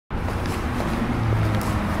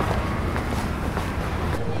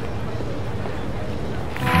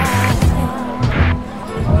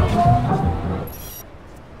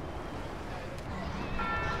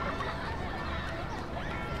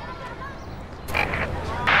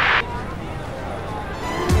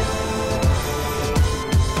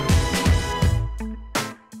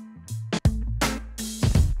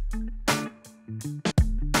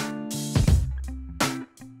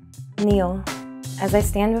Neil, as I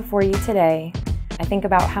stand before you today, I think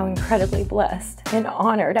about how incredibly blessed and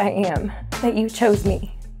honored I am that you chose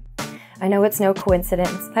me. I know it's no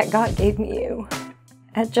coincidence that God gave me you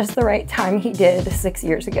at just the right time He did 6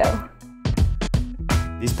 years ago.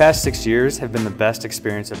 These past 6 years have been the best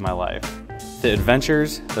experience of my life. The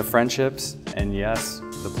adventures, the friendships, and yes,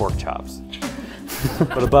 the pork chops.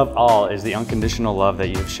 But above all is the unconditional love that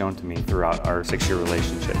you have shown to me throughout our 6-year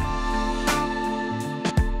relationship.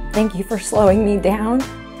 Thank you for slowing me down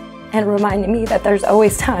and reminding me that there's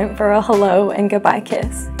always time for a hello and goodbye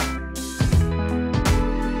kiss.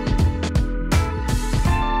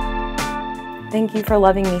 Thank you for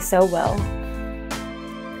loving me so well.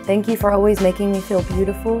 Thank you for always making me feel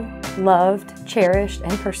beautiful, loved, cherished,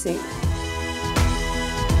 and pursued.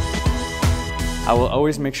 I will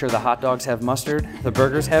always make sure the hot dogs have mustard, the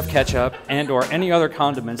burgers have ketchup, and/or any other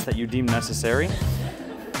condiments that you deem necessary.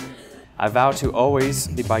 I vow to always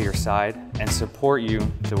be by your side and support you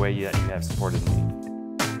the way that you have supported me.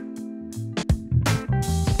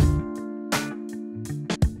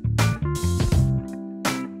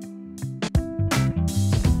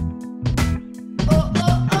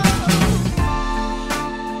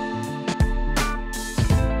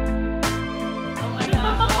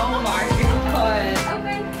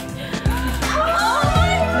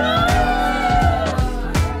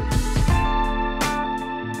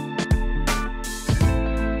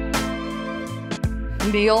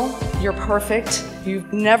 Neil, you're perfect.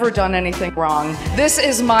 You've never done anything wrong. This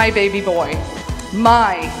is my baby boy.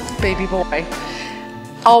 My baby boy.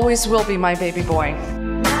 Always will be my baby boy.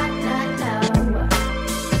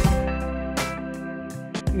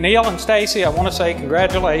 Neil and Stacy, I want to say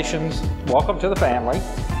congratulations. Welcome to the family.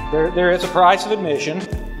 There is a price of admission.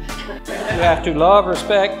 You have to love,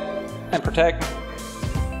 respect, and protect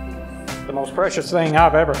the most precious thing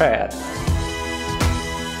I've ever had.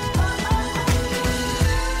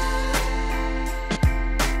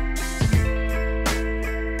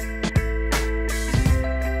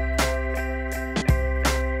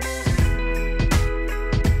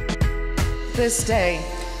 This day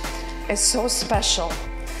is so special.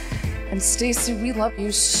 And Stacy, we love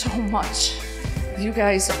you so much. You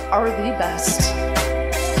guys are the best.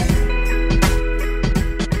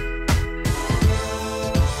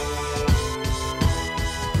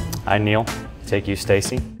 I, Neil, take you,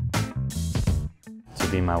 Stacy, to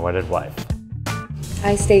be my wedded wife.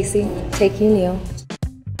 I, Stacy, take you, Neil,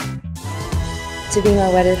 to be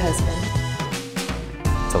my wedded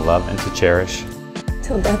husband. To love and to cherish.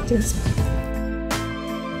 Till death do us part.